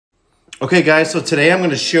Okay guys, so today I'm going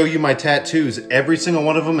to show you my tattoos, every single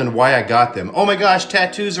one of them, and why I got them. Oh my gosh,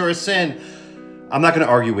 tattoos are a sin. I'm not going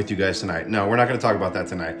to argue with you guys tonight. No, we're not going to talk about that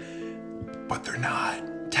tonight. But they're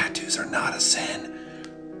not. Tattoos are not a sin.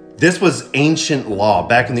 This was ancient law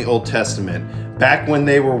back in the Old Testament, back when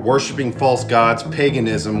they were worshiping false gods,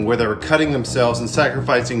 paganism, where they were cutting themselves and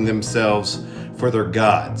sacrificing themselves for their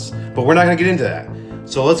gods. But we're not going to get into that.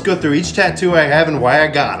 So let's go through each tattoo I have and why I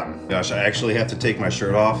got them. Gosh, I actually have to take my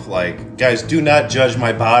shirt off. Like, guys, do not judge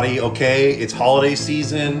my body, okay? It's holiday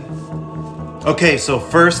season. Okay, so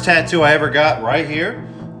first tattoo I ever got right here.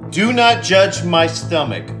 Do not judge my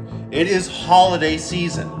stomach. It is holiday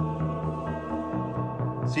season.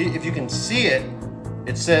 See, if you can see it,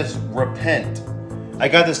 it says repent. I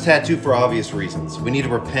got this tattoo for obvious reasons. We need to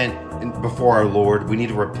repent before our Lord. We need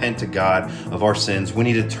to repent to God of our sins. We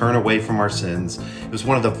need to turn away from our sins. It was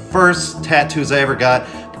one of the first tattoos I ever got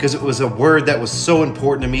because it was a word that was so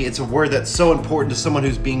important to me. It's a word that's so important to someone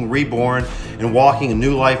who's being reborn and walking a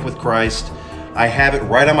new life with Christ. I have it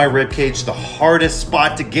right on my rib cage, the hardest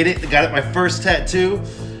spot to get it. I got it my first tattoo,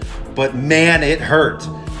 but man, it hurt.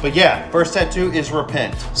 But yeah, first tattoo is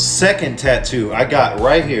repent. Second tattoo I got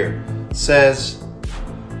right here says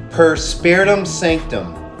Per Spiritum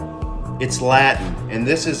Sanctum. It's Latin, and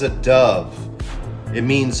this is a dove. It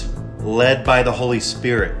means led by the Holy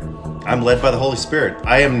Spirit. I'm led by the Holy Spirit.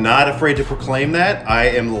 I am not afraid to proclaim that. I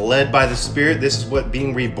am led by the Spirit. This is what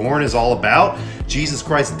being reborn is all about. Jesus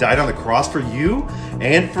Christ died on the cross for you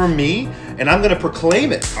and for me, and I'm gonna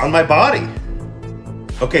proclaim it on my body.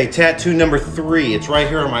 Okay, tattoo number 3. It's right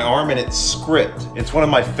here on my arm, and it's script. It's one of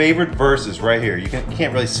my favorite verses right here. You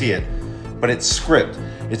can't really see it, but it's script.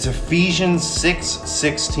 It's Ephesians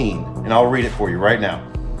 6:16, and I'll read it for you right now.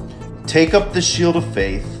 Take up the shield of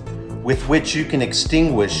faith with which you can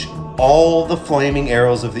extinguish all the flaming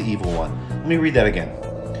arrows of the evil one. Let me read that again.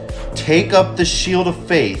 Take up the shield of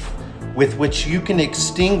faith with which you can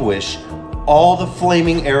extinguish all the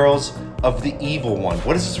flaming arrows of the evil one.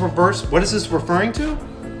 What is this referring to?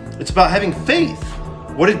 It's about having faith.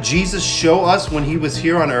 What did Jesus show us when he was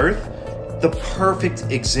here on earth? The perfect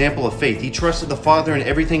example of faith. He trusted the Father in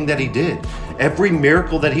everything that he did. Every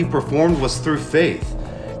miracle that he performed was through faith.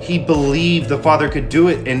 He believed the Father could do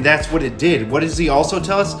it, and that's what it did. What does he also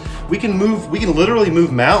tell us? We can literally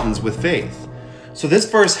move mountains with faith. So this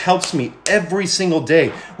verse helps me every single day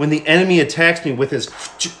when the enemy attacks me with his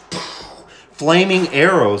flaming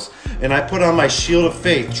arrows, and I put on my shield of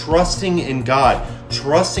faith, trusting in God,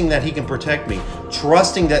 trusting that he can protect me,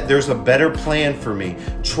 trusting that there's a better plan for me,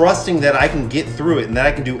 trusting that I can get through it and that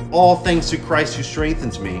I can do all things through Christ who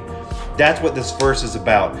strengthens me. That's what this verse is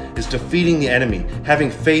about, is defeating the enemy,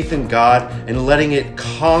 having faith in God and letting it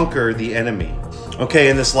conquer the enemy. Okay,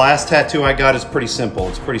 and this last tattoo I got is pretty simple.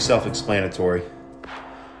 It's pretty self-explanatory.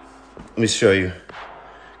 Let me show you.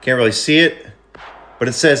 Can't really see it, but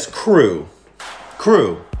it says crew.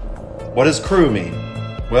 Crew. What does crew mean?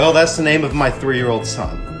 Well, that's the name of my 3-year-old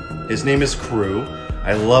son. His name is Crew.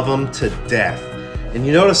 I love him to death. And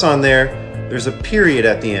you notice on there's a period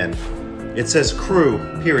at the end. It says crew,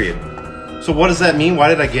 period. So what does that mean? Why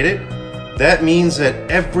did I get it? That means that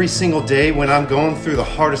every single day when I'm going through the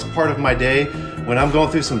hardest part of my day, when I'm going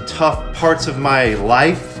through some tough parts of my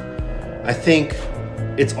life, I think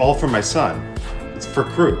it's all for my son. It's for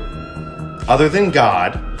Crew. Other than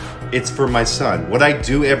God, it's for my son. What I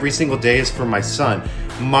do every single day is for my son.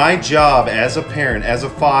 My job as a parent, as a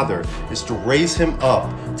father, is to raise him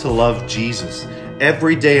up to love Jesus.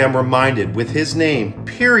 Every day I'm reminded with his name,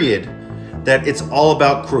 period, that it's all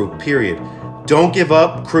about Crew, period. Don't give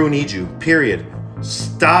up, Crew needs you, period.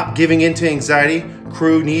 Stop giving in to anxiety,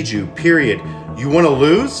 Crew needs you, period. You want to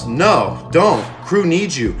lose? No, don't. Crew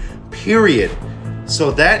needs you, period.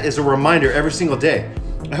 So that is a reminder every single day.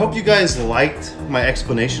 I hope you guys liked my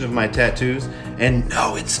explanation of my tattoos, and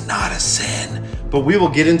no, it's not a sin, but we will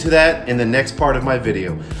get into that in the next part of my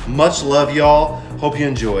video. Much love, y'all. Hope you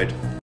enjoyed.